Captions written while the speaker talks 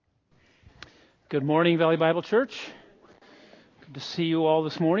Good morning, Valley Bible Church. Good to see you all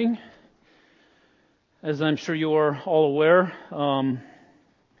this morning. As I'm sure you are all aware,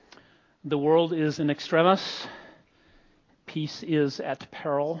 the world is in extremis. Peace is at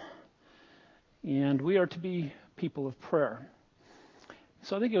peril. And we are to be people of prayer.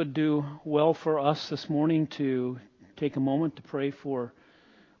 So I think it would do well for us this morning to take a moment to pray for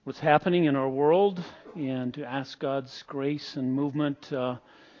what's happening in our world and to ask God's grace and movement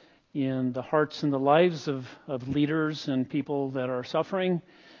in the hearts and the lives of leaders and people that are suffering.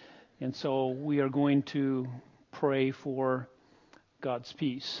 And so we are going to pray for God's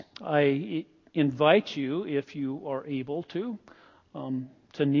peace. I invite you, if you are able to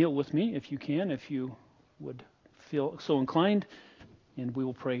kneel with me, if you can, if you would feel so inclined, and we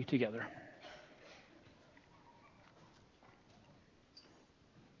will pray together.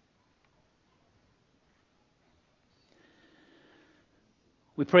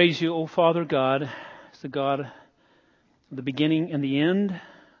 We praise you, O Father God, as the God of the beginning and the end,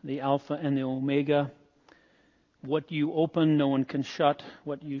 the Alpha and the Omega. What you open, no one can shut.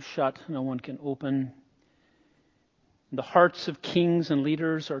 What you shut, no one can open. The hearts of kings and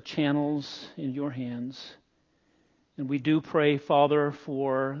leaders are channels in your hands. And we do pray, Father,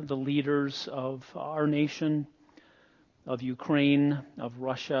 for the leaders of our nation, of Ukraine, of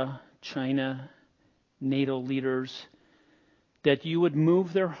Russia, China, NATO leaders, that you would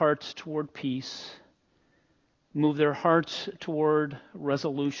move their hearts toward peace, move their hearts toward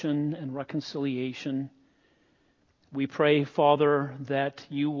resolution and reconciliation. We pray, Father, that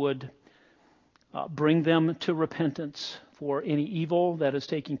you would bring them to repentance for any evil that is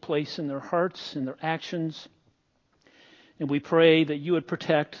taking place in their hearts, in their actions. And we pray that you would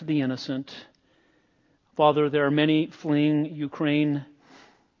protect the innocent. Father, there are many fleeing Ukraine,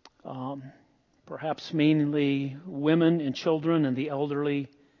 perhaps mainly women and children and the elderly.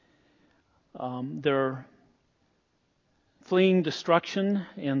 They're fleeing destruction,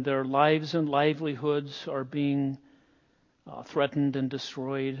 and their lives and livelihoods are being threatened and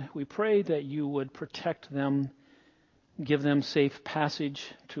destroyed. We pray that you would protect them, give them safe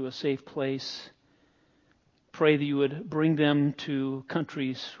passage to a safe place. Pray that you would bring them to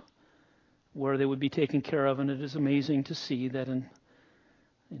countries where they would be taken care of. And it is amazing to see that in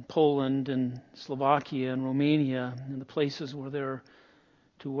Poland and Slovakia and Romania and the places where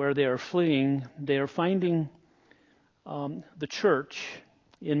they are fleeing, they are finding the church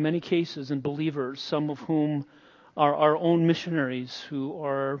in many cases and believers, some of whom are our own missionaries who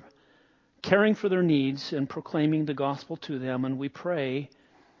are caring for their needs and proclaiming the gospel to them. And we pray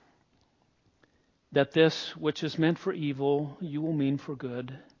that this which is meant for evil, you will mean for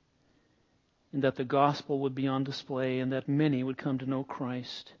good, and that the gospel would be on display and that many would come to know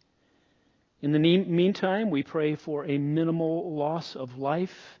Christ. In the meantime, we pray for a minimal loss of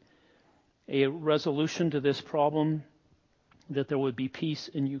life, a resolution to this problem, that there would be peace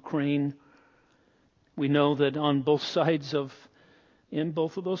in Ukraine. We know that on both sides in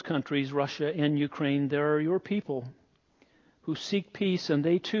both of those countries, Russia and Ukraine, there are your people who seek peace, and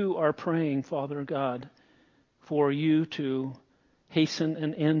they too are praying, Father God, for you to hasten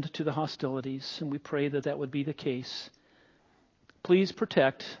an end to the hostilities. And we pray that that would be the case. Please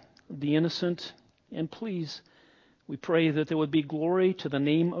protect the innocent, and please, we pray that there would be glory to the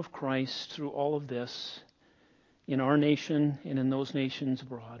name of Christ through all of this in our nation and in those nations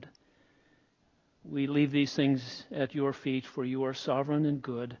abroad. We leave these things at your feet, for you are sovereign and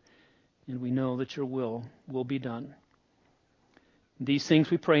good, and we know that your will be done. These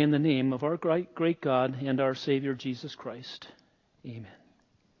things we pray in the name of our great God and our Savior Jesus Christ. Amen.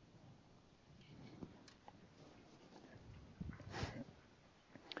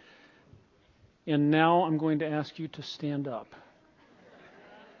 And now I'm going to ask you to stand up.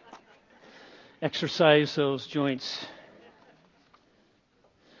 Exercise those joints.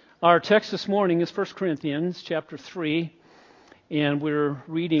 Our text this morning is 1 Corinthians chapter 3, and we're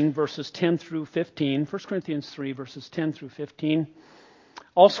reading verses 10 through 15. 1 Corinthians 3, verses 10 through 15.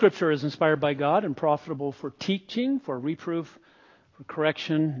 All Scripture is inspired by God and profitable for teaching, for reproof, for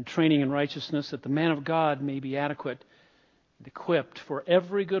correction, and training in righteousness, that the man of God may be adequate and equipped for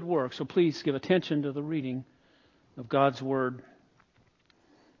every good work. So please give attention to the reading of God's Word.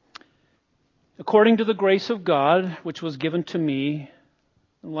 According to the grace of God, which was given to me,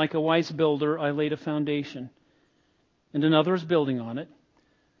 like a wise builder, I laid a foundation, and another is building on it.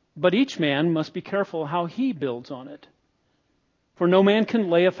 But each man must be careful how he builds on it. For no man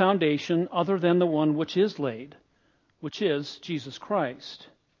can lay a foundation other than the one which is laid, which is Jesus Christ.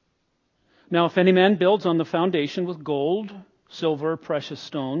 Now, if any man builds on the foundation with gold, silver, precious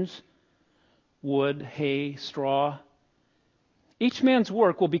stones, wood, hay, straw, each man's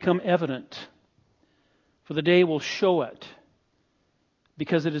work will become evident, For the day will show it,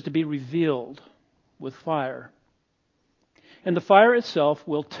 because it is to be revealed with fire. And the fire itself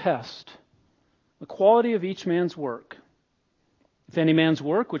will test the quality of each man's work. If any man's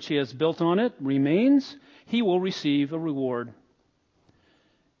work which he has built on it remains, he will receive a reward.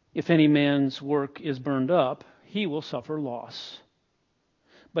 If any man's work is burned up, he will suffer loss.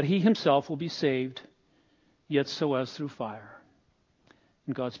 But he himself will be saved, yet so as through fire.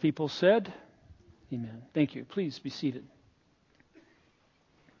 And God's people said, Amen. Thank you. Please be seated.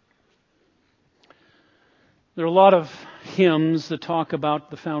 There are a lot of hymns that talk about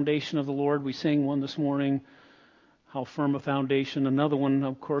the foundation of the Lord. We sang one this morning, How Firm a Foundation. Another one,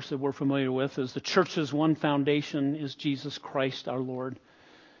 of course, that we're familiar with is the church's one foundation is Jesus Christ our Lord.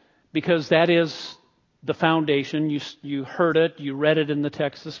 Because that is the foundation. You heard it, you read it in the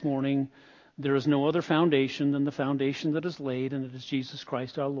text this morning. There is no other foundation than the foundation that is laid, and it is Jesus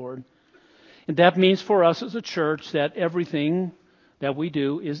Christ our Lord. And that means for us as a church that everything that we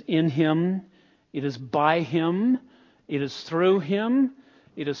do is in Him, it is by Him, it is through Him,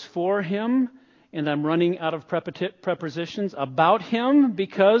 it is for Him, and I'm running out of prepositions about Him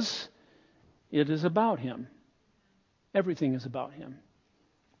because it is about Him. Everything is about Him.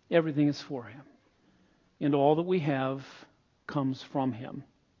 Everything is for Him. And all that we have comes from Him.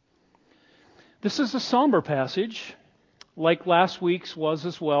 This is a somber passage, like last week's was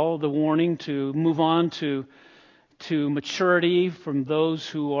as well, the warning to move on to maturity from those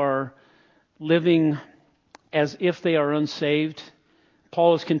who are living as if they are unsaved.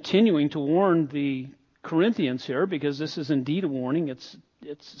 Paul is continuing to warn the Corinthians here because this is indeed a warning. It's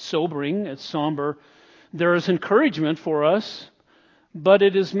sobering, it's somber. There is encouragement for us, but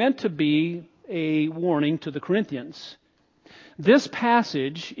it is meant to be a warning to the Corinthians. This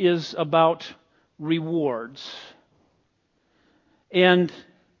passage is about rewards. And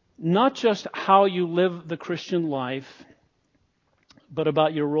not just how you live the Christian life, but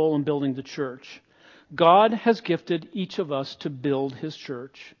about your role in building the church. God has gifted each of us to build His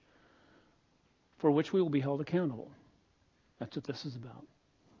church, for which we will be held accountable. That's what this is about.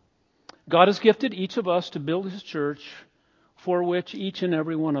 God has gifted each of us to build His church, for which each and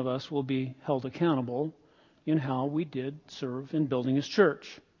every one of us will be held accountable in how we did serve in building His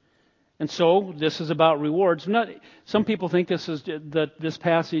church. And so this is about rewards. Some people think that this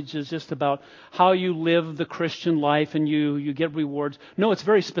passage is just about how you live the Christian life and you get rewards. No, it's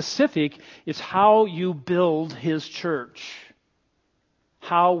very specific. It's how you build His church.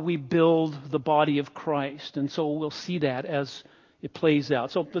 How we build the body of Christ. And so we'll see that as it plays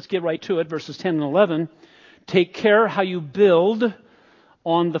out. So let's get right to it. Verses 10 and 11. Take care how you build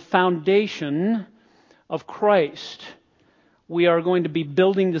on the foundation of Christ. We are going to be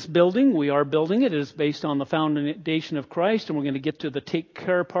building this building. We are building it. It is based on the foundation of Christ, and we're going to get to the take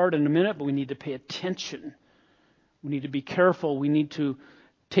care part in a minute, but we need to pay attention. We need to be careful. We need to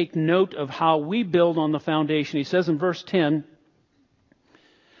take note of how we build on the foundation. He says in verse 10,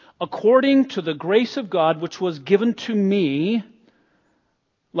 according to the grace of God which was given to me,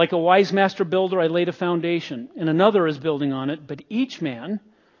 like a wise master builder, I laid a foundation, and another is building on it, but each man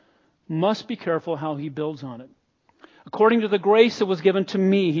must be careful how he builds on it. According to the grace that was given to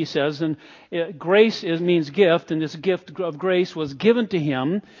me, he says, and grace means gift, and this gift of grace was given to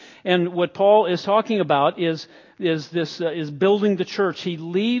him. And what Paul is talking about is building the church. He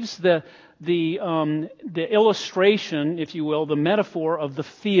leaves the illustration, if you will, the metaphor of the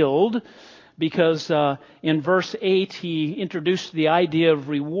field, because in verse 8 he introduced the idea of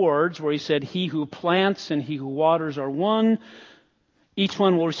rewards, where he said, "He who plants and he who waters are one. Each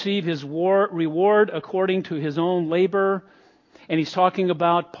one will receive his reward according to his own labor." And he's talking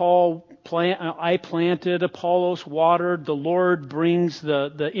about I planted, Apollos watered, the Lord brings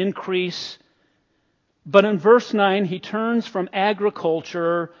the increase. But in verse 9, he turns from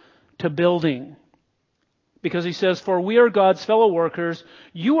agriculture to building. Because he says, for we are God's fellow workers,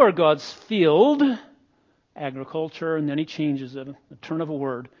 you are God's field, agriculture, and then he changes it, a turn of a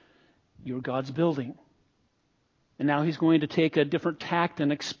word. You're God's building. And now he's going to take a different tact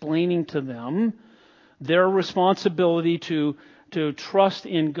in explaining to them their responsibility to trust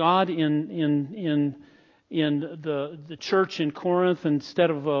in God in the church in Corinth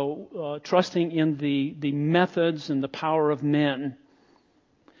instead of trusting in the methods and the power of men.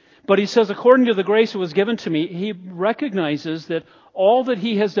 But he says, according to the grace that was given to me, he recognizes that all that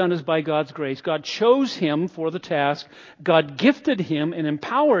he has done is by God's grace. God chose him for the task. God gifted him and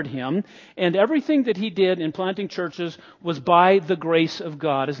empowered him. And everything that he did in planting churches was by the grace of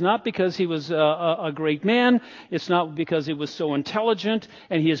God. It's not because he was a great man. It's not because he was so intelligent.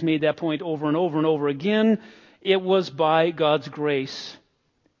 And he has made that point over and over and over again. It was by God's grace.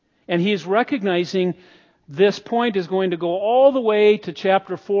 And he is recognizing This point is going to go all the way to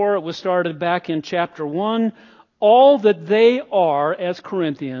chapter 4. It was started back in chapter 1. All that they are as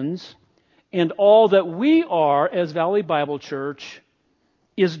Corinthians and all that we are as Valley Bible Church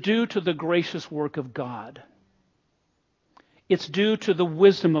is due to the gracious work of God. It's due to the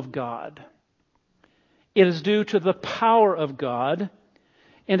wisdom of God. It is due to the power of God.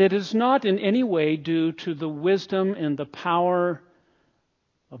 And it is not in any way due to the wisdom and the power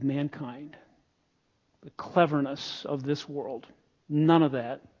of mankind, the cleverness of this world. None of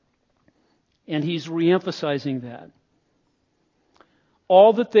that. And he's reemphasizing that.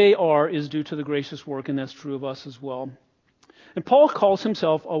 All that they are is due to the gracious work, and that's true of us as well. And Paul calls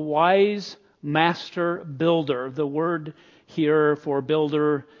himself a wise master builder. The word here for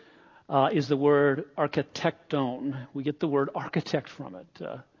builder is the word architecton. We get the word architect from it.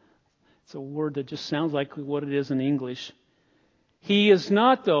 It's a word that just sounds like what it is in English. He is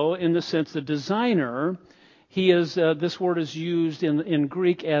not, though, in the sense the designer. He is. This word is used in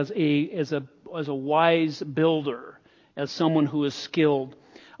Greek as a wise builder, as someone who is skilled.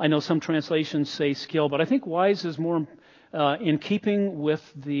 I know some translations say skill, but I think wise is more in keeping with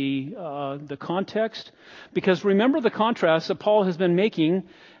the context. Because remember the contrast that Paul has been making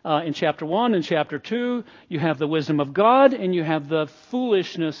in chapter 1 and chapter 2. You have the wisdom of God and you have the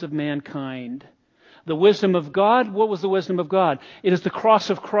foolishness of mankind. The wisdom of God, what was the wisdom of God? It is the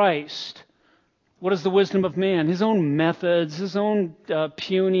cross of Christ. What is the wisdom of man? His own methods, his own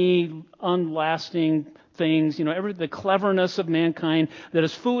puny, unlasting things, the cleverness of mankind that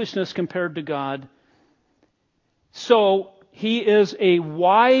is foolishness compared to God. So he is a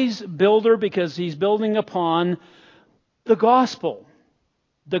wise builder because he's building upon the gospel.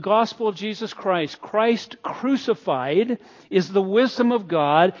 The gospel of Jesus Christ. Christ crucified is the wisdom of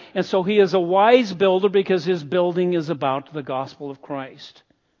God, and so he is a wise builder because his building is about the gospel of Christ.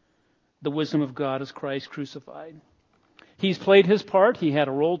 The wisdom of God is Christ crucified. He's played his part. He had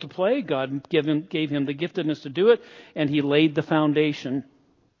a role to play. God gave him the giftedness to do it, and he laid the foundation.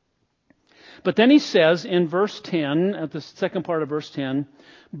 But then he says in verse 10, at the second part of verse 10,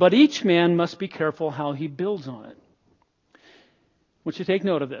 but each man must be careful how he builds on it. I want you to take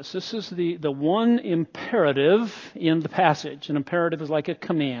note of this. This is the one imperative in the passage. An imperative is like a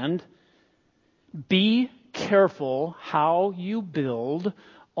command. Be careful how you build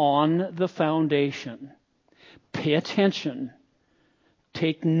on the foundation. Pay attention.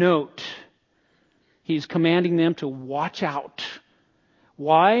 Take note. He's commanding them to watch out.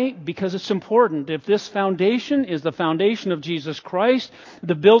 Why? Because it's important. If this foundation is the foundation of Jesus Christ,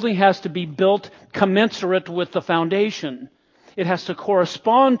 the building has to be built commensurate with the foundation. It has to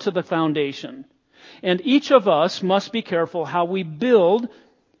correspond to the foundation. And each of us must be careful how we build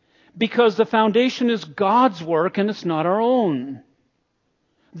because the foundation is God's work and it's not our own.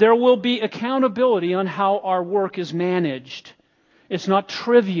 There will be accountability on how our work is managed. It's not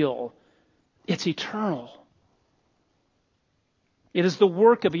trivial. It's eternal. It is the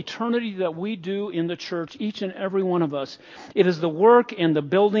work of eternity that we do in the church, each and every one of us. It is the work and the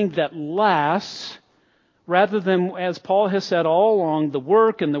building that lasts, rather than, as Paul has said all along, the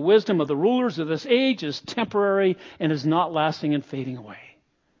work and the wisdom of the rulers of this age is temporary and is not lasting and fading away.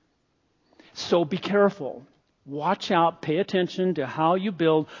 So be careful. Watch out, pay attention to how you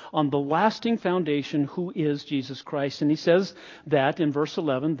build on the lasting foundation, who is Jesus Christ. And he says that in verse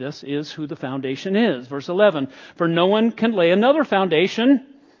 11, this is who the foundation is. Verse 11, for no one can lay another foundation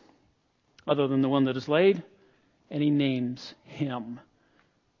other than the one that is laid. And he names him,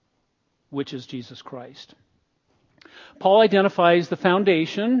 which is Jesus Christ. Paul identifies the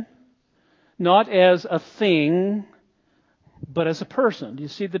foundation not as a thing, but as a person. Do you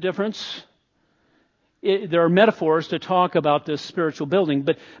see the difference? There are metaphors to talk about this spiritual building,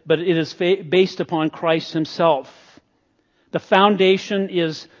 but it is based upon Christ himself. The foundation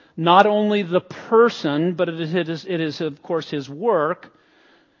is not only the person, but it is of course his work,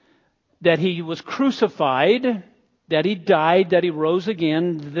 that he was crucified, that he died, that he rose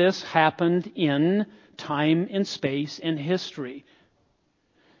again. This happened in time and space and history.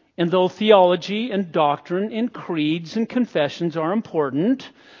 And though theology and doctrine and creeds and confessions are important,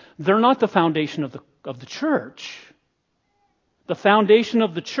 they're not the foundation of the church. The foundation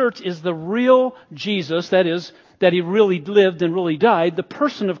of the church is the real Jesus, that is, that he really lived and really died, the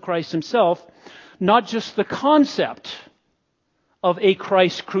person of Christ himself, not just the concept of a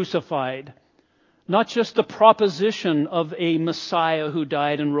Christ crucified, not just the proposition of a Messiah who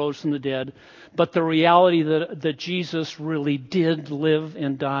died and rose from the dead, but the reality that Jesus really did live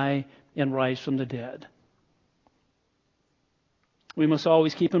and die and rise from the dead. We must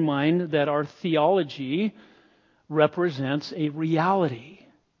always keep in mind that our theology represents a reality,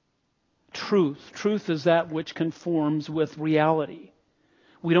 truth. Truth is that which conforms with reality.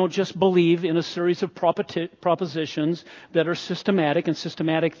 We don't just believe in a series of propositions that are systematic, and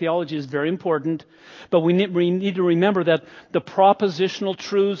systematic theology is very important, but we need to remember that the propositional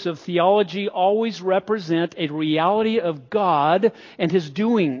truths of theology always represent a reality of God and His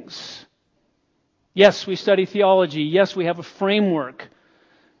doings. Yes, we study theology. Yes, we have a framework.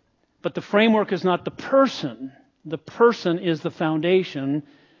 But the framework is not the person. The person is the foundation,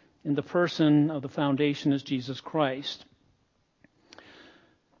 and the person of the foundation is Jesus Christ.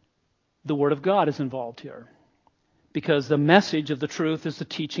 The Word of God is involved here, because the message of the truth is the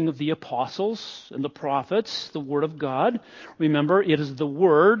teaching of the apostles and the prophets, the Word of God. Remember, it is the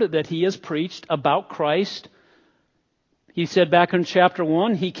Word that He has preached about Christ. He said back in chapter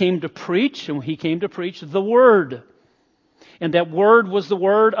 1, He came to preach, and He came to preach the Word. And that Word was the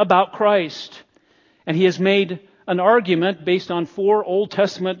Word about Christ. And He has made an argument based on 4 Old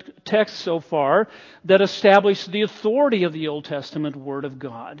Testament texts so far that establish the authority of the Old Testament Word of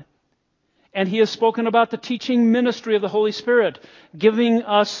God. And He has spoken about the teaching ministry of the Holy Spirit, giving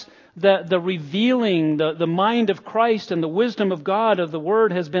us the revealing, the mind of Christ and the wisdom of God of the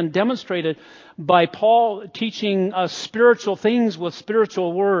Word has been demonstrated by Paul teaching us spiritual things with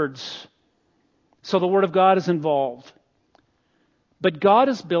spiritual words. So the Word of God is involved. But God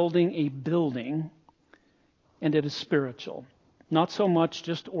is building a building, and it is spiritual. Not so much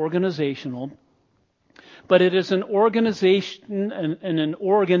just organizational, but it is an organization and an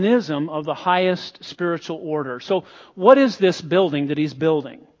organism of the highest spiritual order. So what is this building that He's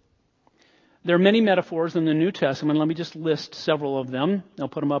building? There are many metaphors in the New Testament. Let me just list several of them. I'll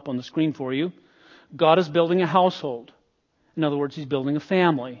put them up on the screen for you. God is building a household. In other words, He's building a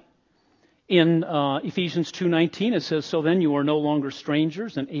family. In Ephesians 2:19 it says, "So then you are no longer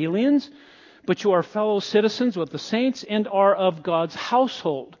strangers and aliens, but you are fellow citizens with the saints and are of God's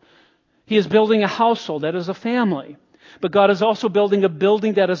household." He is building a household, that is a family. But God is also building a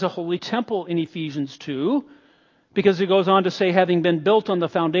building that is a holy temple in Ephesians 2, because He goes on to say, having been built on the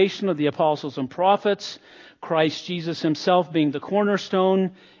foundation of the apostles and prophets, Christ Jesus Himself being the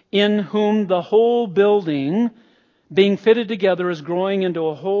cornerstone, in whom the whole building, being fitted together, is growing into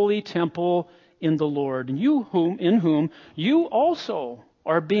a holy temple in the Lord. And in whom you also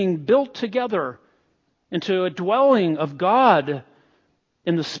are being built together into a dwelling of God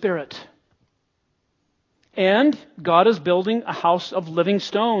in the Spirit. And God is building a house of living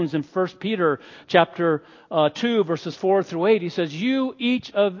stones. In 1 Peter chapter 2, verses 4 through 8, he says,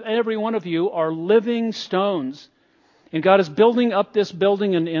 every one of you are living stones. And God is building up this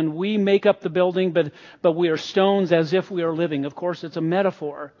building, and we make up the building, but we are stones as if we are living. Of course, it's a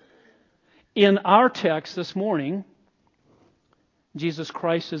metaphor. In our text this morning, Jesus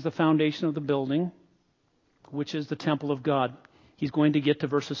Christ is the foundation of the building, which is the temple of God. He's going to get to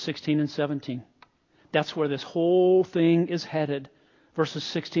verses 16 and 17. That's where this whole thing is headed. Verses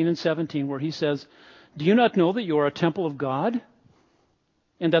 16 and 17, where He says, "Do you not know that you are a temple of God,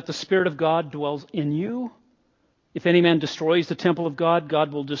 and that the Spirit of God dwells in you? If any man destroys the temple of God,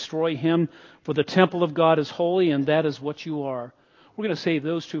 God will destroy him, for the temple of God is holy, and that is what you are." We're going to save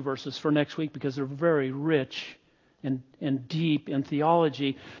those 2 verses for next week because they're very rich and deep in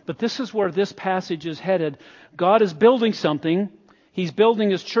theology. But this is where this passage is headed. God is building something. He's building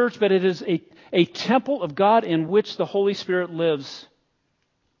His church, but it is a temple of God in which the Holy Spirit lives.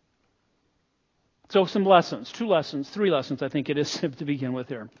 So some lessons, 2 lessons, 3 lessons I think it is to begin with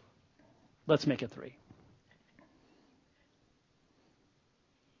here. Let's make it 3.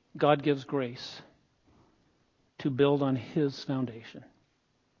 God gives grace to build on His foundation.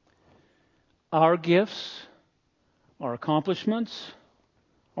 Our gifts, our accomplishments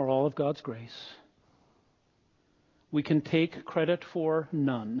are all of God's grace. We can take credit for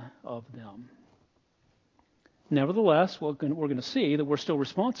none of them. Nevertheless, we're going to see that we're still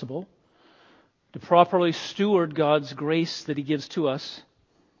responsible to properly steward God's grace that He gives to us.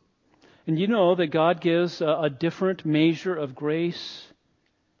 And you know that God gives a different measure of grace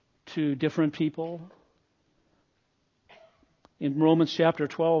to different people. In Romans chapter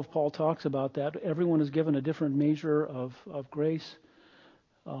 12, Paul talks about that. Everyone is given a different measure of grace.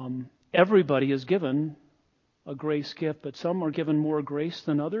 Everybody is given a grace gift, but some are given more grace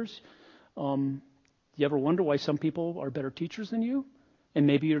than others. You ever wonder why some people are better teachers than you? And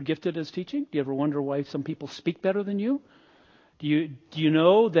maybe you're gifted as teaching? Do you ever wonder why some people speak better than you? Do you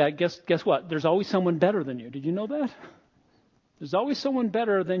know that, guess what? There's always someone better than you. Did you know that? There's always someone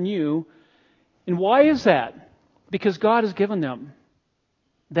better than you. And why is that? Because God has given them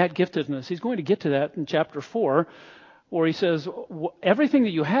that giftedness. He's going to get to that in chapter 4, where He says, everything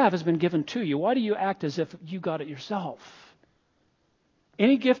that you have has been given to you. Why do you act as if you got it yourself?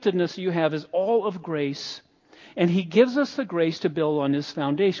 any giftedness you have is all of grace. And He gives us the grace to build on His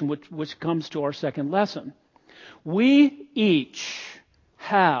foundation, which comes to our second lesson. We each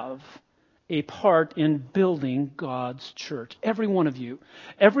have a part in building God's church. Every one of you.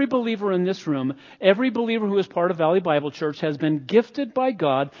 Every believer in this room, every believer who is part of Valley Bible Church has been gifted by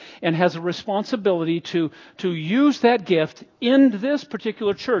God and has a responsibility to use that gift in this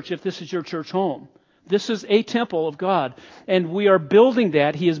particular church, if this is your church home. This is a temple of God. And we are building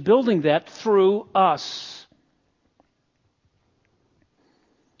that. He is building that through us.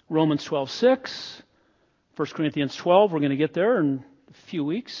 Romans 12:6, 1 Corinthians 12, we're going to get there in a few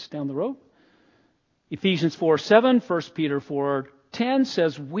weeks down the road. Ephesians 4:7, 1 Peter 4:10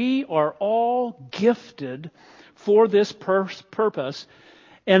 says we are all gifted for this purpose,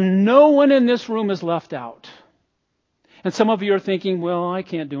 and no one in this room is left out. And some of you are thinking, well, I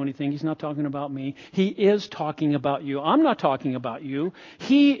can't do anything. He's not talking about me. He is talking about you. I'm not talking about you.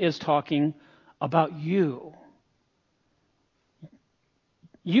 He is talking about you.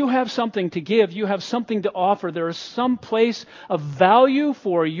 You have something to give. You have something to offer. There is some place of value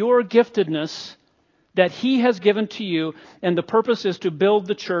for your giftedness that He has given to you, and the purpose is to build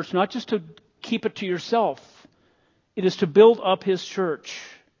the church, not just to keep it to yourself. It is to build up His church.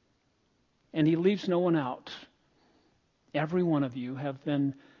 And He leaves no one out. Every one of you have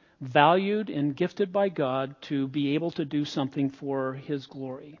been valued and gifted by God to be able to do something for His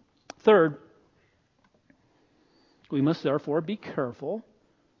glory. Third, we must therefore be careful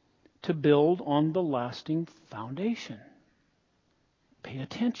to build on the lasting foundation. Pay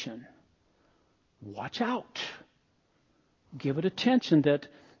attention. Watch out. Give it attention that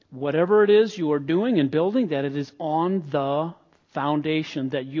whatever it is you are doing and building, that it is on the foundation,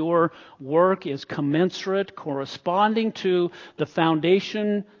 that your work is commensurate, corresponding to the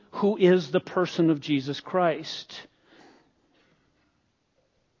foundation who is the person of Jesus Christ.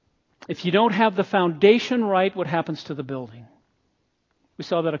 If you don't have the foundation right, what happens to the building? We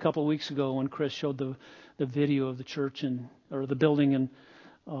saw that a couple of weeks ago when Chris showed the video of the church or the building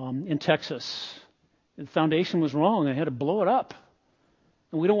in Texas. The foundation was wrong. They had to blow it up.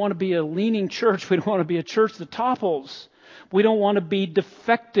 And we don't want to be a leaning church. We don't want to be a church that topples. We don't want to be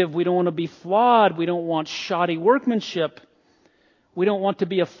defective. We don't want to be flawed. We don't want shoddy workmanship. We don't want to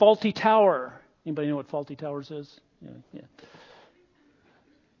be a faulty tower. Anybody know what faulty towers is? Yeah.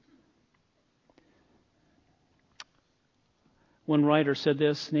 One writer said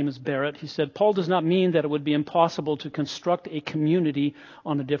this, his name is Barrett. He said, Paul does not mean that it would be impossible to construct a community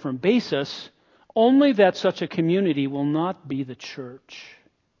on a different basis, only that such a community will not be the church.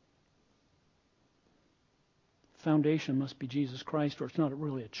 Foundation must be Jesus Christ, or it's not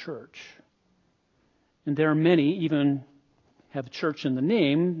really a church. And there are many, even have church in the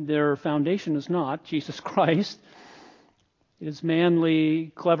name, their foundation is not Jesus Christ. It is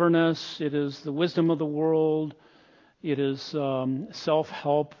manly cleverness, it is the wisdom of the world, it is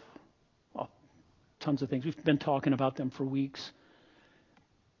self-help, tons of things. We've been talking about them for weeks.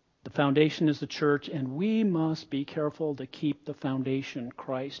 The foundation is the church, and we must be careful to keep the foundation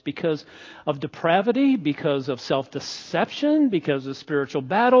Christ. Because of depravity, because of self-deception, because of spiritual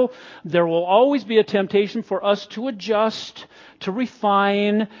battle, there will always be a temptation for us to adjust, to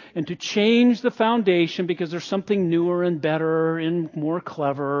refine, and to change the foundation because there's something newer and better and more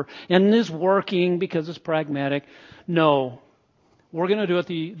clever and is working because it's pragmatic. No, we're going to do it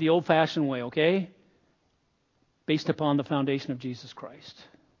the old-fashioned way, okay? Based upon the foundation of Jesus Christ.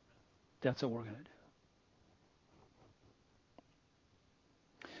 That's what we're going to do.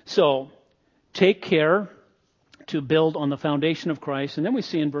 So, take care to build on the foundation of Christ. And then we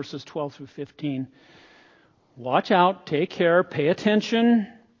see in verses 12 through 15, watch out, take care, pay attention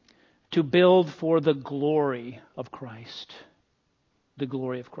to build for the glory of Christ. The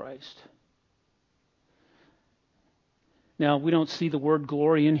glory of Christ. Now, we don't see the word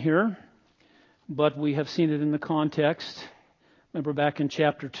glory in here, but we have seen it in the context. Remember back in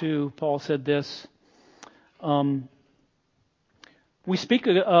chapter 2, Paul said this, we speak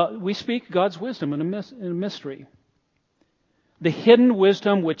God's wisdom in a mystery. The hidden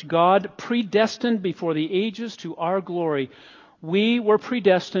wisdom which God predestined before the ages to our glory. We were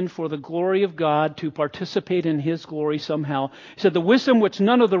predestined for the glory of God to participate in His glory somehow. He said, the wisdom which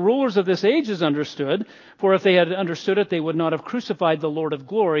none of the rulers of this age has understood, for if they had understood it, they would not have crucified the Lord of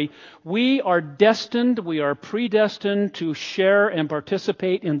glory. We are destined, we are predestined to share and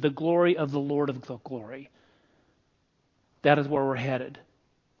participate in the glory of the Lord of the glory. That is where we're headed.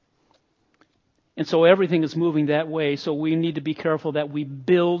 And so everything is moving that way, so we need to be careful that we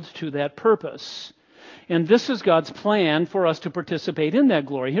build to that purpose. And this is God's plan for us to participate in that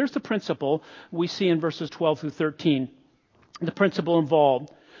glory. Here's the principle we see in verses 12 through 13. the principle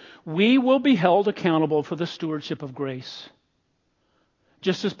involved. We will be held accountable for the stewardship of grace.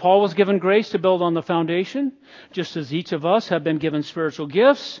 Just as Paul was given grace to build on the foundation, just as each of us have been given spiritual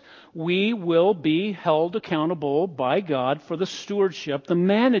gifts, we will be held accountable by God for the stewardship, the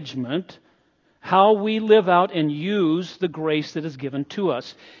management, how we live out and use the grace that is given to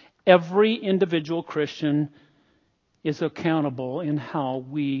us. Every individual Christian is accountable in how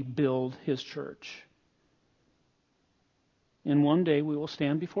we build his church. And one day we will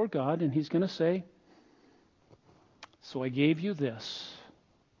stand before God and He's going to say, so I gave you this.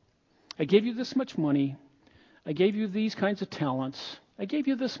 I gave you this much money. I gave you these kinds of talents. I gave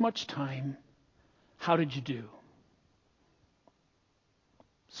you this much time. How did you do?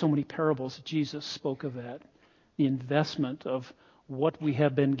 So many parables Jesus spoke of that. The investment of what we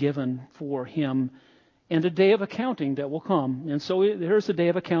have been given for Him and a day of accounting that will come. And so here's the day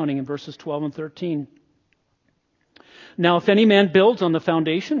of accounting in verses 12 and 13. Now, if any man builds on the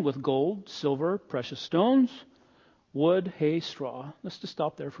foundation with gold, silver, precious stones, wood, hay, straw. Let's just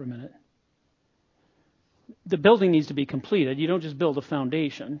stop there for a minute. The building needs to be completed. You don't just build a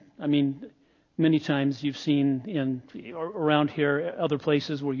foundation. I mean, many times you've seen around here, other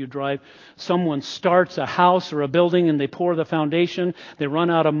places where you drive, someone starts a house or a building and they pour the foundation, they run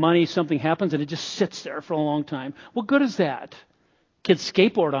out of money, something happens, and it just sits there for a long time. What good is that? Kids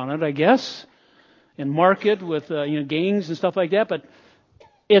skateboard on it, I guess, and market with gangs and stuff like that, but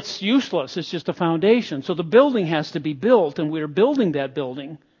it's useless. It's just a foundation. So the building has to be built, and we're building that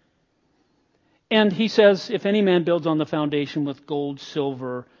building. And he says, if any man builds on the foundation with gold,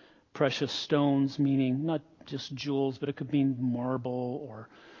 silver, precious stones, meaning not just jewels, but it could mean marble or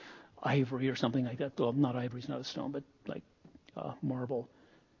ivory or something like that. Well, not ivory is not a stone, but like marble.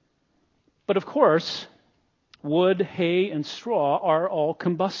 But of course, wood, hay, and straw are all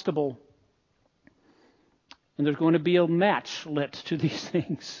combustible. And there's going to be a match lit to these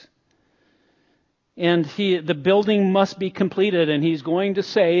things. And the building must be completed. And he's going to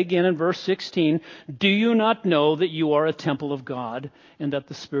say again in verse 16, do you not know that you are a temple of God and that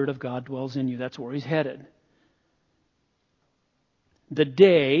the Spirit of God dwells in you? That's where he's headed. The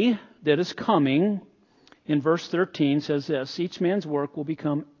day that is coming, in verse 13, says this, each man's work will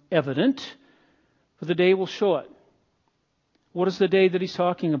become evident, for the day will show it. What is the day that he's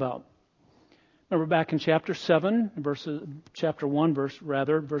talking about? Remember back in chapter 1,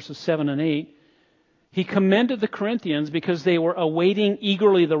 verses 7 and 8, he commended the Corinthians because they were awaiting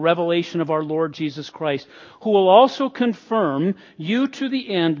eagerly the revelation of our Lord Jesus Christ, who will also confirm you to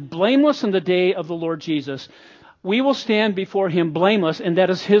the end, blameless in the day of the Lord Jesus. We will stand before Him blameless, and that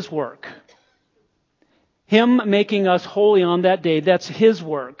is His work. Him making us holy on that day, that's His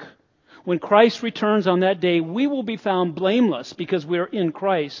work. When Christ returns on that day, we will be found blameless because we are in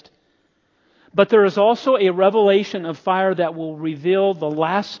Christ. But there is also a revelation of fire that will reveal the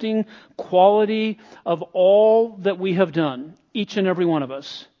lasting quality of all that we have done, each and every one of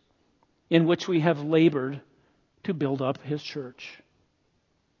us, in which we have labored to build up His church.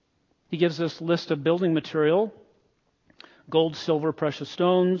 He gives us a list of building material: gold, silver, precious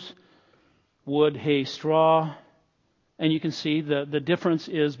stones, wood, hay, straw. And you can see the difference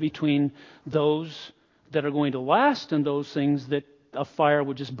is between those that are going to last and those things that a fire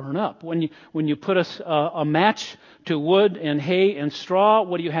would just burn up. When you put a match to wood and hay and straw,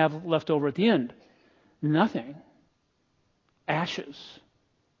 what do you have left over at the end? Nothing. Ashes.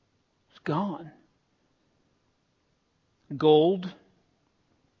 It's gone. Gold,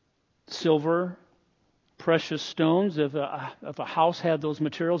 silver, precious stones. If a house had those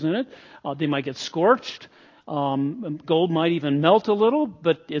materials in it, they might get scorched. Gold might even melt a little,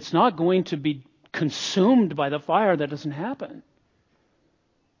 but it's not going to be consumed by the fire. That doesn't happen.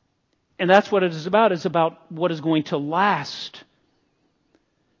 And that's what it is about. It's about what is going to last.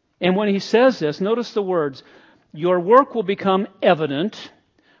 And when he says this, notice the words, your work will become evident,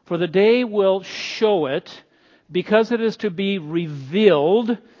 for the day will show it, because it is to be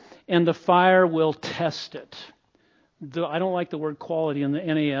revealed, and the fire will test it. I don't like the word quality in the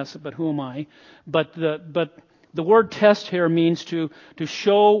NAS, but who am I? But the word test here means to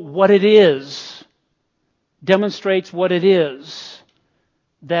show what it is, demonstrates what it is.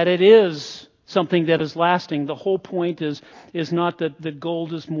 That it is something that is lasting. The whole point is not that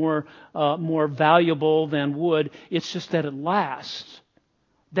gold is more valuable than wood. It's just that it lasts.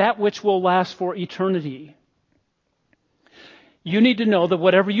 That which will last for eternity. You need to know that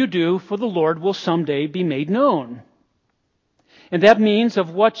whatever you do for the Lord will someday be made known. And that means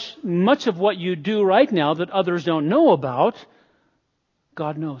much of what you do right now that others don't know about,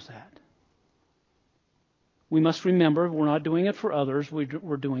 God knows that. We must remember we're not doing it for others,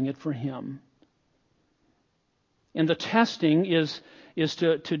 we're doing it for Him. And the testing is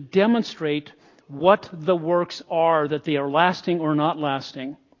to demonstrate what the works are, that they are lasting or not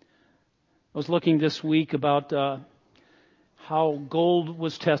lasting. I was looking this week about how gold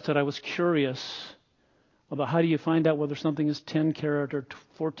was tested. I was curious about how do you find out whether something is 10 karat or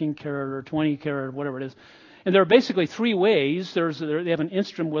 14 karat or 20 karat or whatever it is. And there are basically three ways. They have an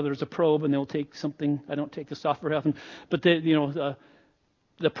instrument where there's a probe, and they'll take something. I don't take the stuff very often, but the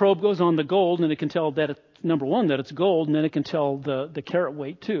probe goes on the gold, and it can tell that number one, that it's gold, and then it can tell the carat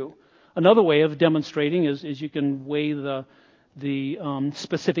weight too. Another way of demonstrating is you can weigh the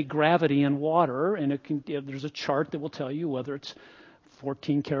specific gravity in water, and there's a chart that will tell you whether it's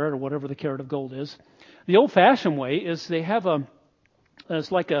 14 karat or whatever the carat of gold is. The old-fashioned way is they have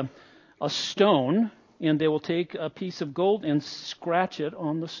it's like a stone, and they will take a piece of gold and scratch it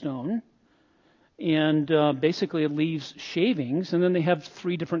on the stone, and basically it leaves shavings, and then they have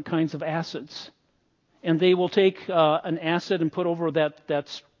 3 different kinds of acids. And they will take an acid and put over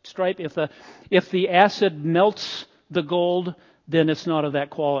that stripe. If the acid melts the gold, then it's not of that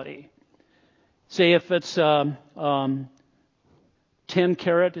quality. Say if it's 10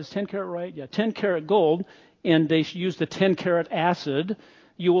 karat, is 10 karat right? Yeah, 10 karat gold, and they use the 10 karat acid,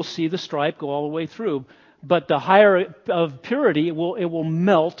 you will see the stripe go all the way through. But the higher of purity, it will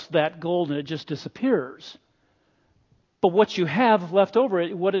melt that gold and it just disappears. But what you have left over,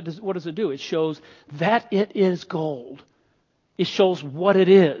 what does it do? It shows that it is gold. It shows what it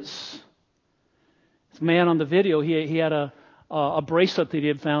is. This man on the video, he had a bracelet that he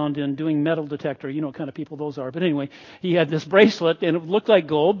had found in doing metal detector. You know what kind of people those are. But anyway, he had this bracelet, and it looked like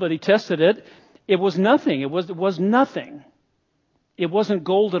gold, but he tested it. It was nothing. It was nothing. It wasn't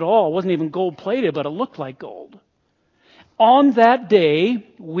gold at all. It wasn't even gold plated, but it looked like gold. On that day,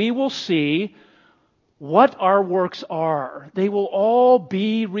 we will see what our works are. They will all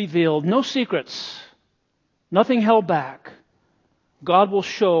be revealed. No secrets. Nothing held back. God will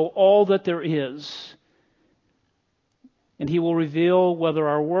show all that there is. And He will reveal whether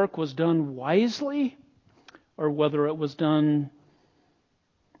our work was done wisely or whether it was done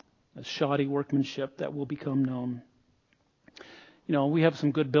as shoddy workmanship that will become known. You know, we have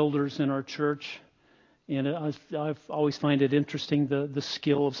some good builders in our church, and I've always find it interesting the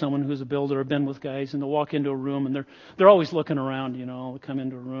skill of someone who's a builder. I've been with guys, and they'll walk into a room, and they're always looking around. You know, they come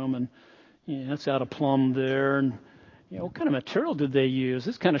into a room, and it's out of plumb there, and what kind of material did they use?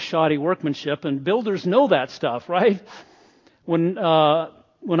 It's kind of shoddy workmanship, and builders know that stuff, right? When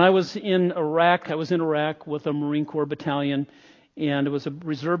I was in Iraq, with a Marine Corps battalion, and it was a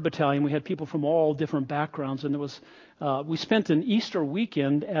reserve battalion. We had people from all different backgrounds, and we spent an Easter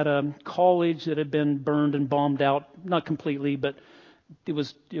weekend at a college that had been burned and bombed out, not completely, but it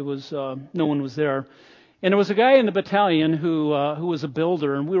was no one was there. And there was a guy in the battalion who was a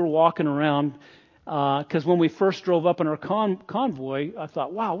builder, and we were walking around because when we first drove up in our convoy, I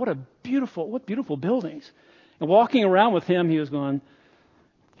thought, wow, what beautiful buildings. And walking around with him, he was going,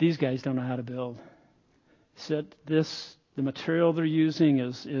 these guys don't know how to build. He said, the material they're using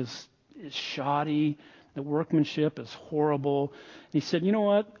is shoddy. The workmanship is horrible. And he said, you know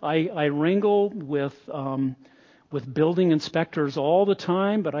what? I wrangle with building inspectors all the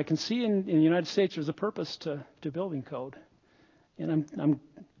time, but I can see in the United States there's a purpose to building code. And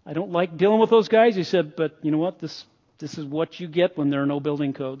I don't like dealing with those guys. He said, but you know what? This is what you get when there are no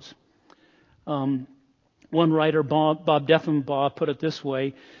building codes. One writer, Bob Deffinbaugh, put it this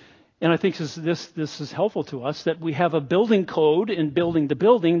way, and I think this is helpful to us, that we have a building code in building the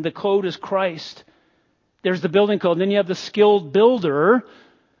building. The code is Christ. There's the building code. And then you have the skilled builder,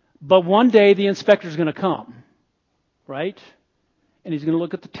 but one day the inspector's going to come, right? And he's going to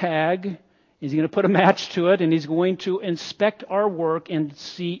look at the tag, he's going to put a match to it, and he's going to inspect our work and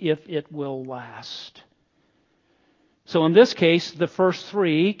see if it will last. So in this case, the first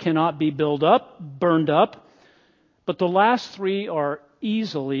 3 cannot be burned up, but the last 3 are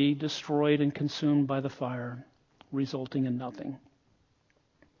easily destroyed and consumed by the fire, resulting in nothing.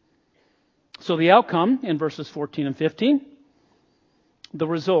 So the outcome in verses 14 and 15, the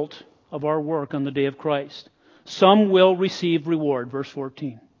result of our work on the day of Christ. Some will receive reward, verse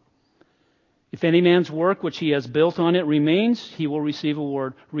 14. If any man's work which he has built on it remains, he will receive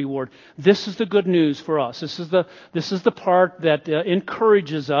a reward. This is the good news for us. This is the part that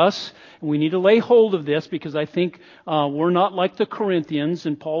encourages us. And we need to lay hold of this, because I think we're not like the Corinthians,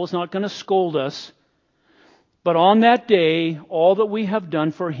 and Paul is not going to scold us. But on that day, all that we have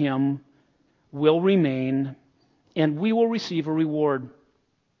done for him will remain, and we will receive a reward.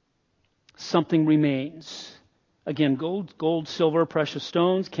 Something remains. Again, gold, silver, precious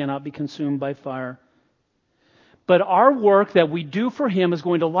stones cannot be consumed by fire. But our work that we do for Him is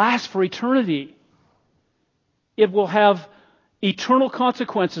going to last for eternity. It will have eternal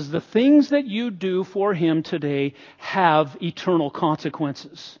consequences. The things that you do for Him today have eternal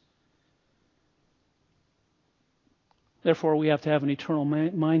consequences. Therefore, we have to have an eternal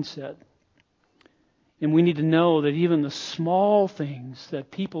mindset. And we need to know that even the small things that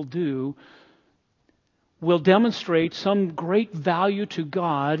people do will demonstrate some great value to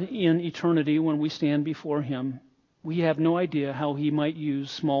God in eternity when we stand before Him. We have no idea how He might use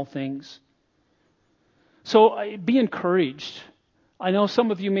small things. So be encouraged. I know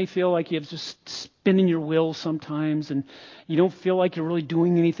some of you may feel like you're just spinning your wheels sometimes and you don't feel like you're really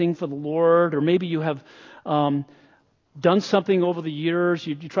doing anything for the Lord, or maybe you have done something over the years.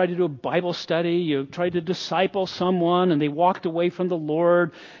 You tried to do a Bible study. You tried to disciple someone and they walked away from the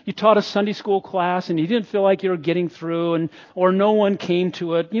Lord. You taught a Sunday school class and you didn't feel like you were getting through, or no one came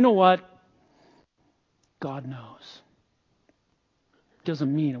to it. You know what? God knows.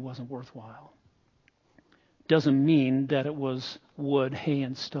 Doesn't mean it wasn't worthwhile. Doesn't mean that it was wood, hay,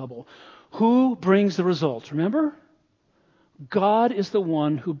 and stubble. Who brings the results? Remember? God is the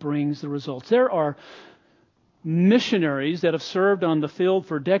one who brings the results. There are missionaries that have served on the field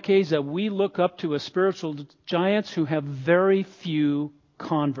for decades that we look up to as spiritual giants who have very few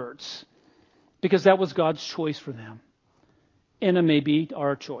converts, because that was God's choice for them. And it may be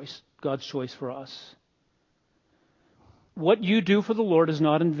our choice, God's choice for us. What you do for the Lord is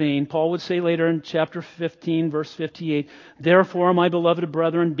not in vain. Paul would say later in chapter 15, verse 58, "Therefore, my beloved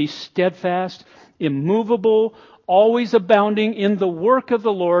brethren, be steadfast, immovable, always abounding in the work of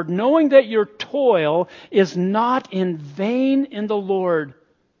the Lord, knowing that your toil is not in vain in the Lord."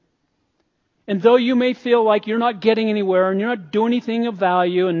 And though you may feel like you're not getting anywhere and you're not doing anything of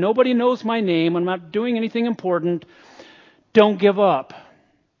value and nobody knows my name, I'm not doing anything important, don't give up.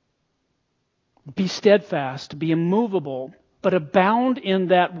 Be steadfast, be immovable, but abound in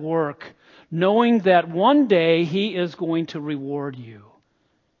that work, knowing that one day He is going to reward you.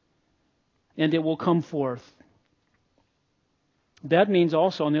 And it will come forth. That means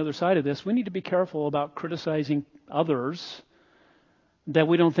also, on the other side of this, we need to be careful about criticizing others, that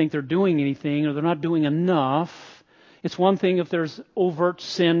we don't think they're doing anything or they're not doing enough. It's one thing if there's overt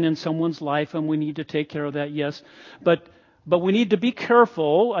sin in someone's life, and we need to take care of that, yes. But we need to be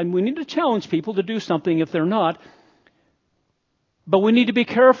careful, and we need to challenge people to do something if they're not. But we need to be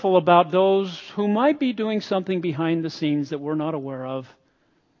careful about those who might be doing something behind the scenes that we're not aware of,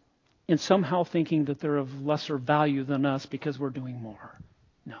 and somehow thinking that they're of lesser value than us because we're doing more.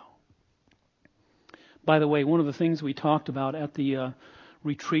 No. By the way, one of the things we talked about at the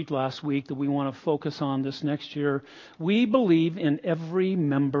retreat last week that we want to focus on this next year, we believe in every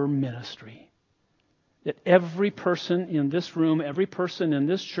member ministry. That every person in this room, every person in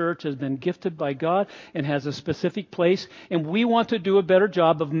this church has been gifted by God and has a specific place. And we want to do a better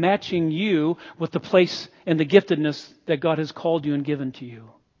job of matching you with the place and the giftedness that God has called you and given to you.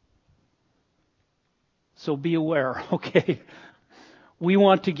 So be aware, okay? We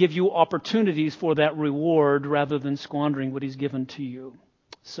want to give you opportunities for that reward rather than squandering what He's given to you.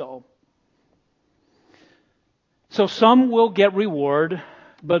 So some will get reward.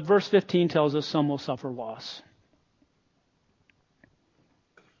 But verse 15 tells us some will suffer loss.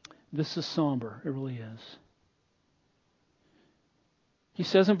 This is somber. It really is. He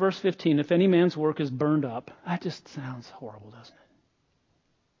says in verse 15, if any man's work is burned up, that just sounds horrible, doesn't it?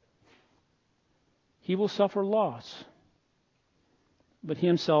 He will suffer loss, but he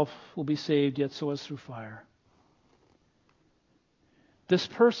himself will be saved, yet so as through fire. This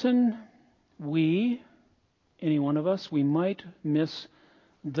person, any one of us, we might miss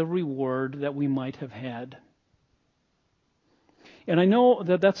the reward that we might have had. And I know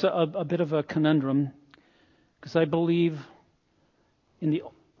that that's a bit of a conundrum, because I believe in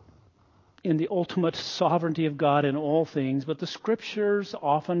the ultimate sovereignty of God in all things, but the Scriptures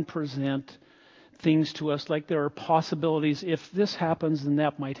often present things to us like there are possibilities. If this happens, then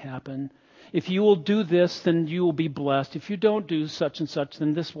that might happen. If you will do this, then you will be blessed. If you don't do such and such,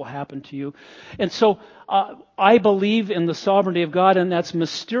 then this will happen to you. And so I believe in the sovereignty of God, and that's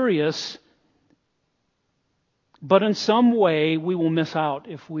mysterious. But in some way, we will miss out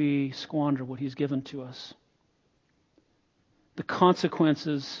if we squander what He's given to us. The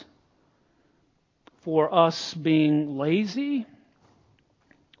consequences for us being lazy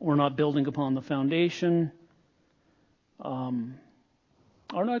or not building upon the foundation are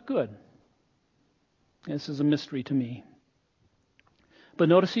not good. This is a mystery to me. But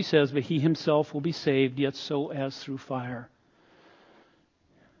notice he says, but he himself will be saved, yet so as through fire.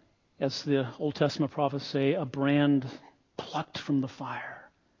 As the Old Testament prophets say, a brand plucked from the fire.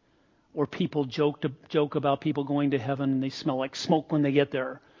 Or people joke about people going to heaven and they smell like smoke when they get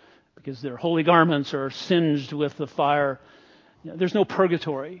there. because their holy garments are singed with the fire. There's no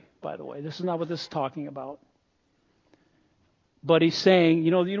purgatory, by the way. This is not what this is talking about. But he's saying,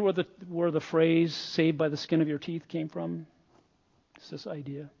 you know where the phrase "saved by the skin of your teeth" came from? It's this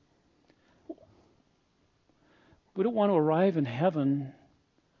idea. We don't want to arrive in heaven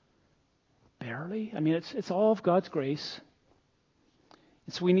barely. I mean, it's all of God's grace.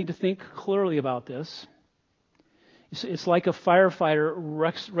 So we need to think clearly about this. It's like a firefighter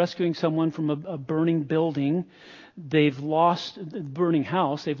rescuing someone from a burning building. They've lost the burning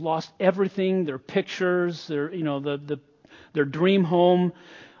house. They've lost everything, their pictures, their dream home.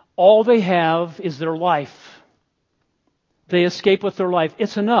 All they have is their life. They escape with their life.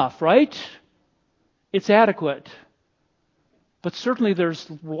 It's enough, right? It's adequate. But certainly there's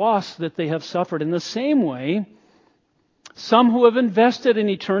loss that they have suffered. In the same way, some who have invested in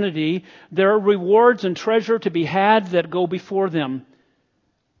eternity, there are rewards and treasure to be had that go before them.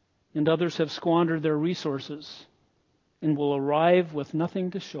 And others have squandered their resources and will arrive with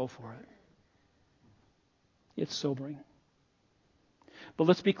nothing to show for it. It's sobering. But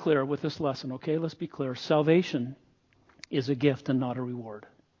let's be clear with this lesson, okay? Let's be clear. Salvation is a gift and not a reward.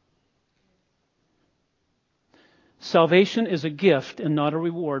 Salvation is a gift and not a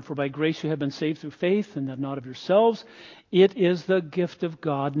reward, for by grace you have been saved through faith, and that not of yourselves. It is the gift of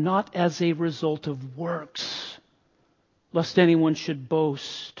God, not as a result of works, lest anyone should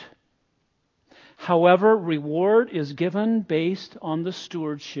boast. However, reward is given based on the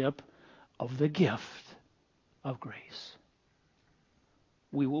stewardship of the gift of grace.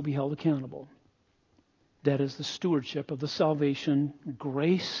 We will be held accountable. That is the stewardship of the salvation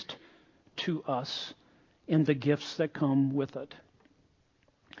graced to us and the gifts that come with it.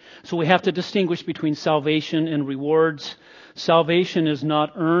 So we have to distinguish between salvation and rewards. Salvation is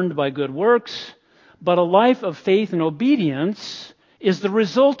not earned by good works, but a life of faith and obedience is the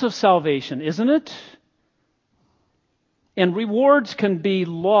result of salvation, isn't it? And rewards can be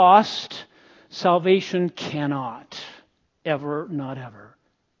lost. Salvation cannot, ever, not ever,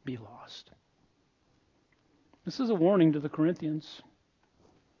 be lost. This is a warning to the Corinthians.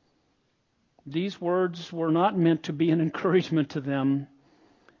 These words were not meant to be an encouragement to them.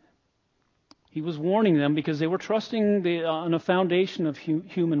 He was warning them because they were trusting on a foundation of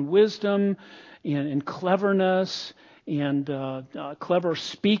human wisdom and cleverness and clever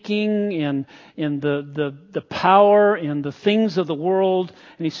speaking and the power and the things of the world.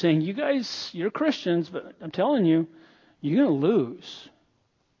 And he's saying, you guys, you're Christians, but I'm telling you, you're going to lose.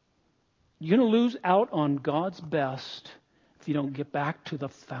 You're going to lose out on God's best if you don't get back to the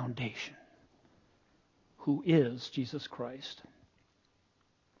foundation, who is Jesus Christ.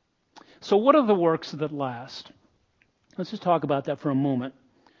 So what are the works that last? Let's just talk about that for a moment.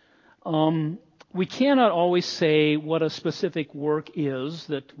 We cannot always say what a specific work is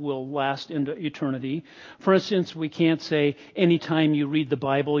that will last into eternity. For instance, we can't say anytime you read the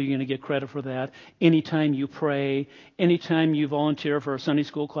Bible, you're going to get credit for that. Anytime you pray, anytime you volunteer for a Sunday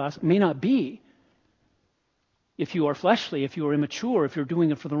school class. It may not be. If you are fleshly, if you are immature, if you're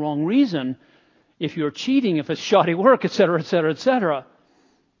doing it for the wrong reason, if you're cheating, if it's shoddy work, etc., etc., etc.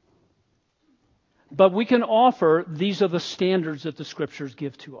 But we can offer, these are the standards that the Scriptures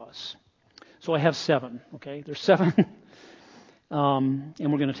give to us. So I have 7, okay? There's 7. And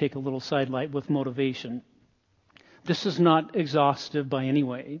we're going to take a little sidelight with motivation. This is not exhaustive by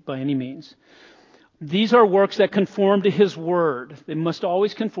any means. These are works that conform to His Word. They must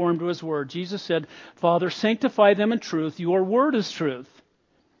always conform to His Word. Jesus said, Father, sanctify them in truth. Your Word is truth.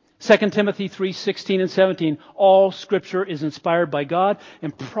 2 Timothy 3:16 and 17, all Scripture is inspired by God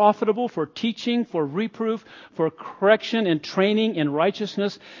and profitable for teaching, for reproof, for correction and training in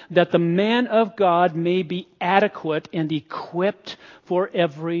righteousness, that the man of God may be adequate and equipped for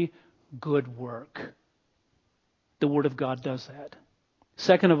every good work. The Word of God does that.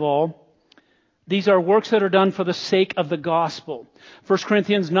 Second of all, these are works that are done for the sake of the gospel. 1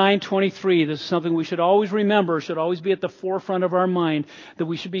 Corinthians 9:23, this is something we should always remember, should always be at the forefront of our mind, that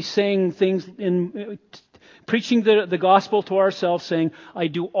we should be saying things, preaching the gospel to ourselves, saying, I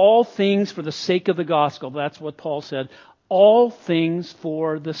do all things for the sake of the gospel. That's what Paul said. All things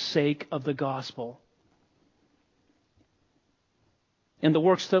for the sake of the gospel. And the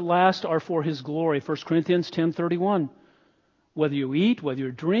works that last are for His glory. 1 Corinthians 10:31. Whether you eat, whether you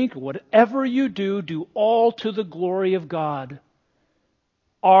drink, whatever you do, do all to the glory of God.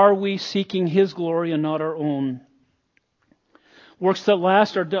 Are we seeking His glory and not our own? Works that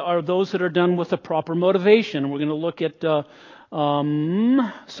last are those that are done with a proper motivation. We're going to look at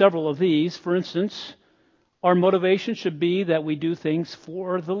several of these. For instance, our motivation should be that we do things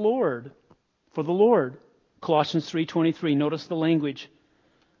for the Lord. For the Lord. Colossians 3:23. Notice the language.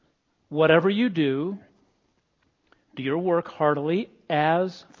 Whatever you do, do your work heartily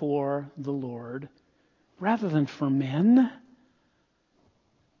as for the Lord, rather than for men,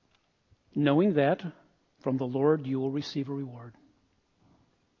 knowing that from the Lord you will receive a reward.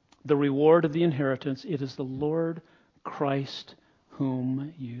 The reward of the inheritance, it is the Lord Christ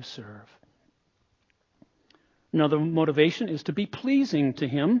whom you serve. Another motivation is to be pleasing to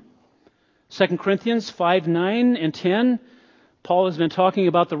Him. 2 Corinthians 5:9 and 10, Paul has been talking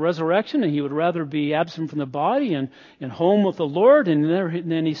about the resurrection, and he would rather be absent from the body and home with the Lord. And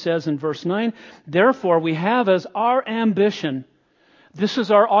then he says in verse 9, therefore we have as our ambition, this is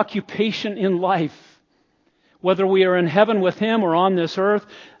our occupation in life, whether we are in heaven with Him or on this earth,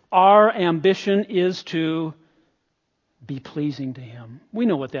 our ambition is to be pleasing to Him. We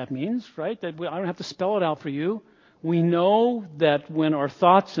know what that means, right? I don't have to spell it out for you. We know that when our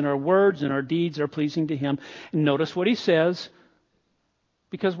thoughts and our words and our deeds are pleasing to Him, and notice what he says,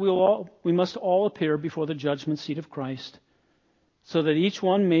 because we must all appear before the judgment seat of Christ, so that each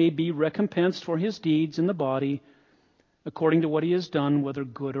one may be recompensed for his deeds in the body, according to what he has done, whether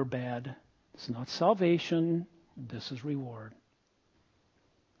good or bad. It's not salvation, this is reward.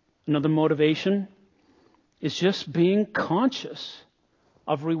 Another motivation is just being conscious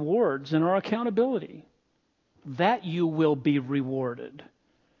of rewards and our accountability, that you will be rewarded.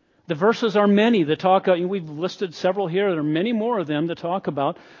 The verses are many that talk, we've listed several here, there are many more of them that talk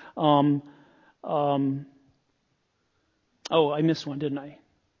about, I missed one, didn't I?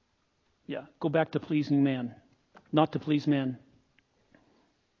 Yeah, go back to pleasing man, not to please man.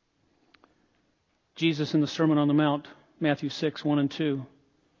 Jesus in the Sermon on the Mount, Matthew 6:1 and 2.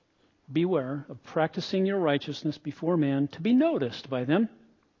 Beware of practicing your righteousness before man to be noticed by them.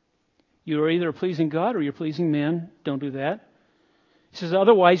 You are either pleasing God or you're pleasing man. Don't do that. He says,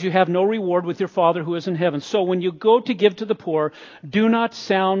 otherwise you have no reward with your Father who is in heaven. So when you go to give to the poor, do not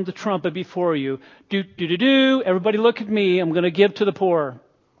sound the trumpet before you. Do. Everybody look at me. I'm going to give to the poor.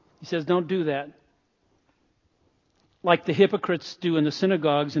 He says, don't do that. Like the hypocrites do in the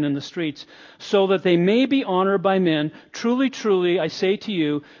synagogues and in the streets, so that they may be honored by men. Truly, truly, I say to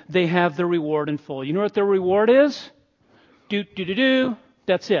you, they have their reward in full. You know what their reward is? Do.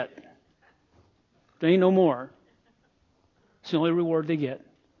 That's it. There ain't no more. It's the only reward they get.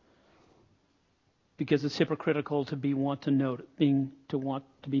 Because it's hypocritical to want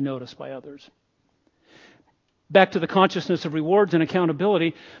to be noticed by others. Back to the consciousness of rewards and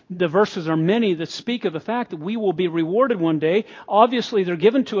accountability, the verses are many that speak of the fact that we will be rewarded one day. Obviously, they're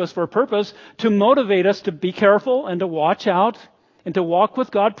given to us for a purpose, to motivate us to be careful and to watch out and to walk with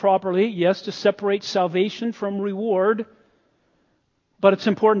God properly. Yes, to separate salvation from reward. But it's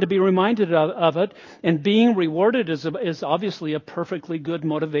important to be reminded of it. And being rewarded is obviously a perfectly good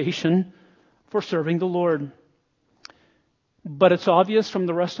motivation for serving the Lord. But it's obvious from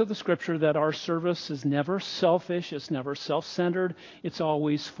the rest of the Scripture that our service is never selfish, it's never self-centered, it's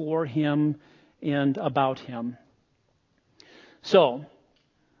always for Him and about Him. So,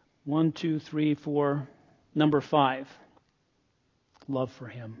 1, 2, 3, 4, number 5, love for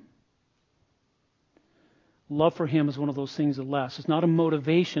Him. Love for Him is one of those things that lasts. It's not a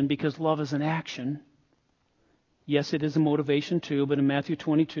motivation because love is an action. Yes, it is a motivation too, but in Matthew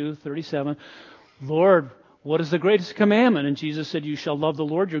 22:37, Lord, what is the greatest commandment? And Jesus said, you shall love the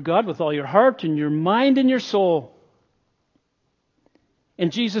Lord your God with all your heart and your mind and your soul.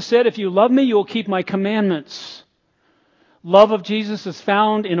 And Jesus said, if you love me, you will keep my commandments. Love of Jesus is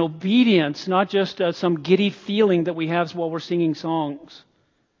found in obedience, not just some giddy feeling that we have while we're singing songs.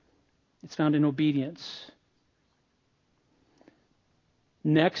 It's found in obedience.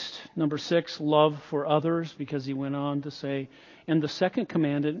 Next, number 6, love for others, because he went on to say, and the second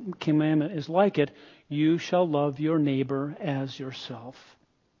commandment is like it, you shall love your neighbor as yourself.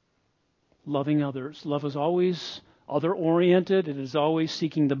 Loving others. Love is always other-oriented. It is always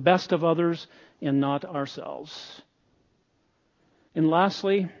seeking the best of others and not ourselves. And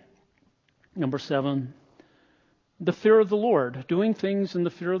lastly, number 7, the fear of the Lord. Doing things in the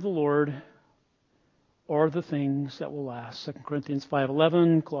fear of the Lord are the things that will last. 2 Corinthians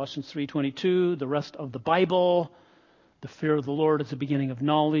 5:11, Colossians 3:22, the rest of the Bible. The fear of the Lord is the beginning of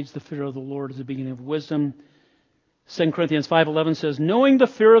knowledge. The fear of the Lord is the beginning of wisdom. 2 Corinthians 5:11 says, knowing the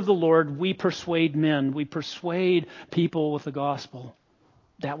fear of the Lord, we persuade men. We persuade people with the gospel.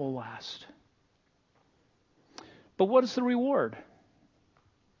 That will last. But what is the reward?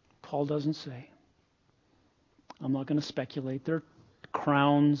 Paul doesn't say. I'm not going to speculate. There are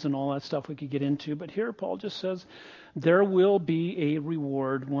crowns and all that stuff we could get into. But here Paul just says, there will be a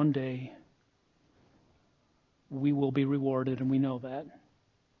reward one day. We will be rewarded, and we know that.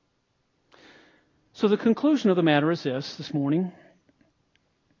 So the conclusion of the matter is this morning.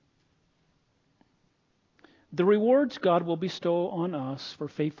 The rewards God will bestow on us for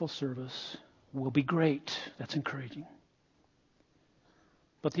faithful service will be great. That's encouraging.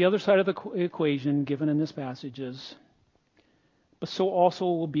 But the other side of the equation given in this passage is, but so also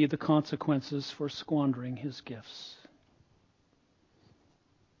will be the consequences for squandering His gifts.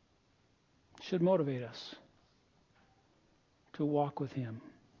 Should motivate us to walk with Him.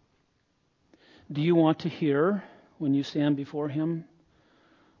 Do you want to hear when you stand before Him,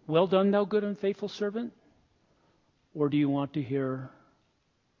 "Well done, thou good and faithful servant"? Or do you want to hear,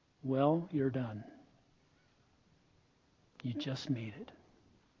 "Well, you're done. You just made it"?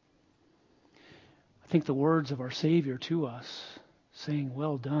 I think the words of our Savior to us, saying,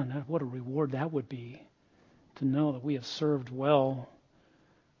 "Well done," what a reward that would be, to know that we have served well.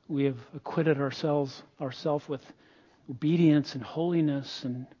 We have acquitted ourselves with obedience and holiness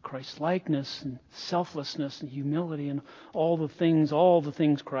and Christ-likeness and selflessness and humility and all the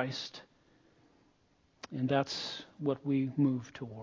things Christ. And that's what we move toward.